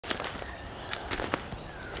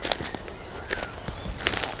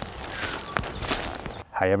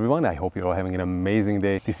Hi everyone, I hope you're all having an amazing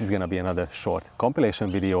day. This is gonna be another short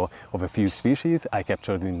compilation video of a few species I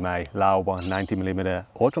captured with my Laowa 90mm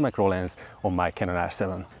ultra macro lens on my Canon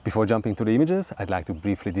R7. Before jumping to the images, I'd like to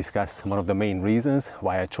briefly discuss one of the main reasons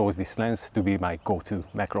why I chose this lens to be my go-to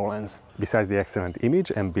macro lens. Besides the excellent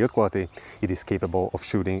image and build quality, it is capable of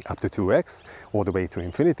shooting up to 2x all the way to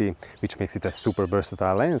infinity, which makes it a super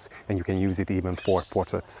versatile lens, and you can use it even for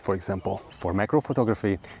portraits, for example. For macro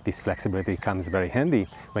photography, this flexibility comes very handy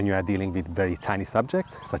when you are dealing with very tiny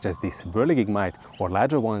subjects such as this whirligig or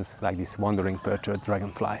larger ones like this wandering perched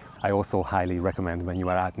dragonfly. I also highly recommend when you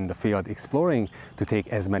are out in the field exploring to take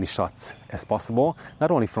as many shots as possible,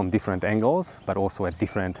 not only from different angles but also at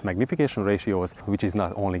different magnification ratios, which is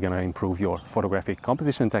not only going to improve your photographic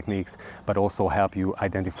composition techniques but also help you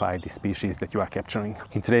identify the species that you are capturing.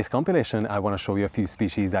 In today's compilation, I want to show you a few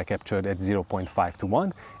species I captured at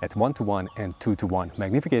 0.5:1, at 1:1 and 2:1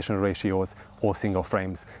 magnification ratios, all single frames.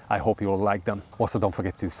 I hope you'll like them. Also, don't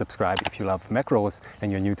forget to subscribe if you love macros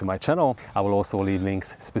and you're new to my channel. I will also leave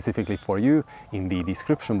links specifically for you in the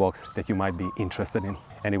description box that you might be interested in.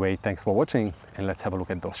 Anyway, thanks for watching and let's have a look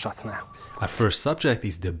at those shots now. Our first subject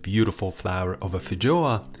is the beautiful flower of a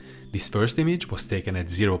feijoa. This first image was taken at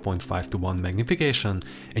 0.5:1 magnification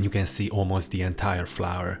and you can see almost the entire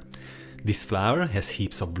flower. This flower has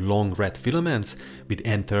heaps of long red filaments with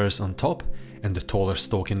anthers on top, and the taller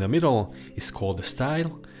stalk in the middle is called the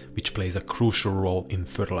style, which plays a crucial role in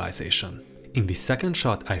fertilization. In this second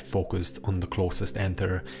shot, I focused on the closest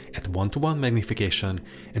anther at 1:1 magnification,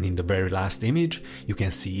 and in the very last image you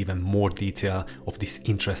can see even more detail of this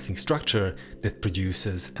interesting structure that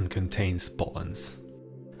produces and contains pollens.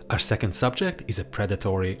 Our second subject is a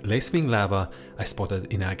predatory lacewing lava I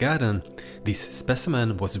spotted in our garden. This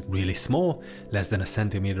specimen was really small, less than a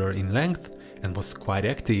centimeter in length, and was quite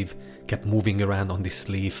active, kept moving around on this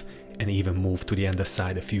leaf and even moved to the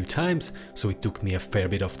underside a few times, so it took me a fair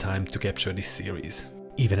bit of time to capture this series.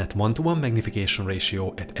 Even at 1:1 magnification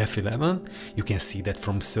ratio at f11, you can see that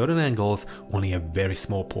from certain angles only a very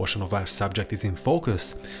small portion of our subject is in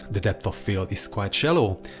focus. The depth of field is quite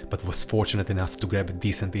shallow, but was fortunate enough to grab a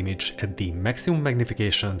decent image at the maximum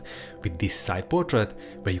magnification with this side portrait,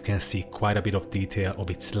 where you can see quite a bit of detail of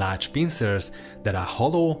its large pincers that are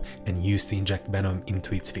hollow and used to inject venom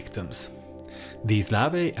into its victims. These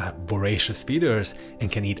larvae are voracious feeders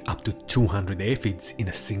and can eat up to 200 aphids in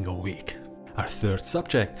a single week. Our third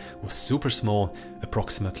subject was super small,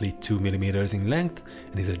 approximately 2 mm in length,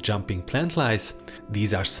 and is a jumping plant lice.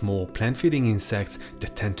 These are small plant-feeding insects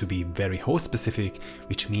that tend to be very host-specific,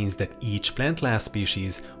 which means that each plant lice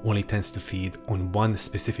species only tends to feed on one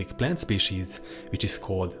specific plant species, which is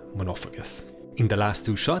called monophagous. In the last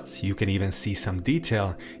two shots, you can even see some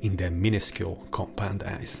detail in their minuscule compound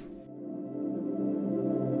eyes.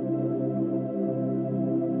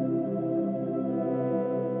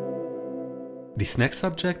 This next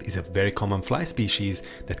subject is a very common fly species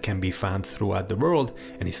that can be found throughout the world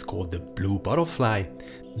and is called the blue butterfly.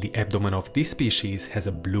 The abdomen of this species has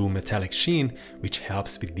a blue metallic sheen which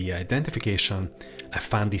helps with the identification. I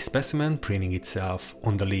found this specimen preening itself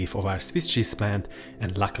on the leaf of our Swiss cheese plant,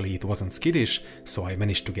 and luckily it wasn't skittish, so I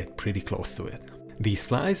managed to get pretty close to it. These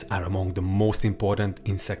flies are among the most important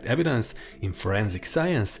insect evidence in forensic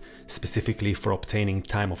science, specifically for obtaining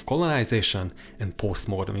time of colonization and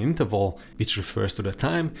post-mortem interval, which refers to the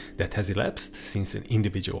time that has elapsed since an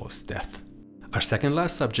individual's death. Our second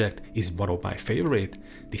last subject is one of my favorite.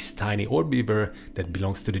 This tiny orb beaver that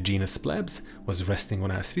belongs to the genus Plebs was resting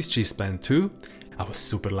on our Swiss cheese plant too. I was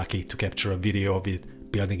super lucky to capture a video of it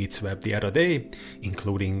building its web the other day,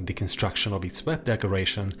 including the construction of its web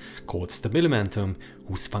decoration called stabilimentum,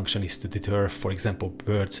 whose function is to deter, for example,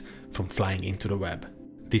 birds from flying into the web.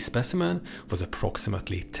 This specimen was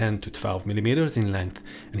approximately 10 to 12 mm in length,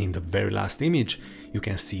 and in the very last image you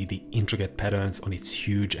can see the intricate patterns on its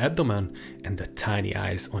huge abdomen and the tiny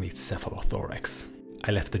eyes on its cephalothorax.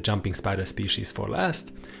 I left the jumping spider species for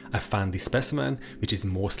last. I found this specimen, which is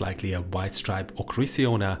most likely a white-striped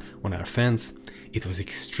Ocrisiona, on our fence. It was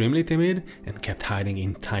extremely timid and kept hiding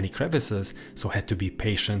in tiny crevices, so had to be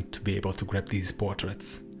patient to be able to grab these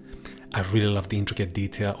portraits. I really love the intricate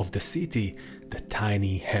detail of the setae, the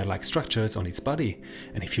tiny hair-like structures on its body,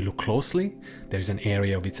 and if you look closely, there is an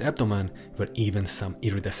area of its abdomen where even some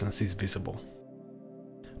iridescence is visible.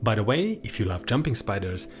 By the way, if you love jumping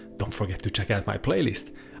spiders, don't forget to check out my playlist.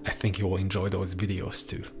 I think you will enjoy those videos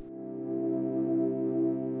too.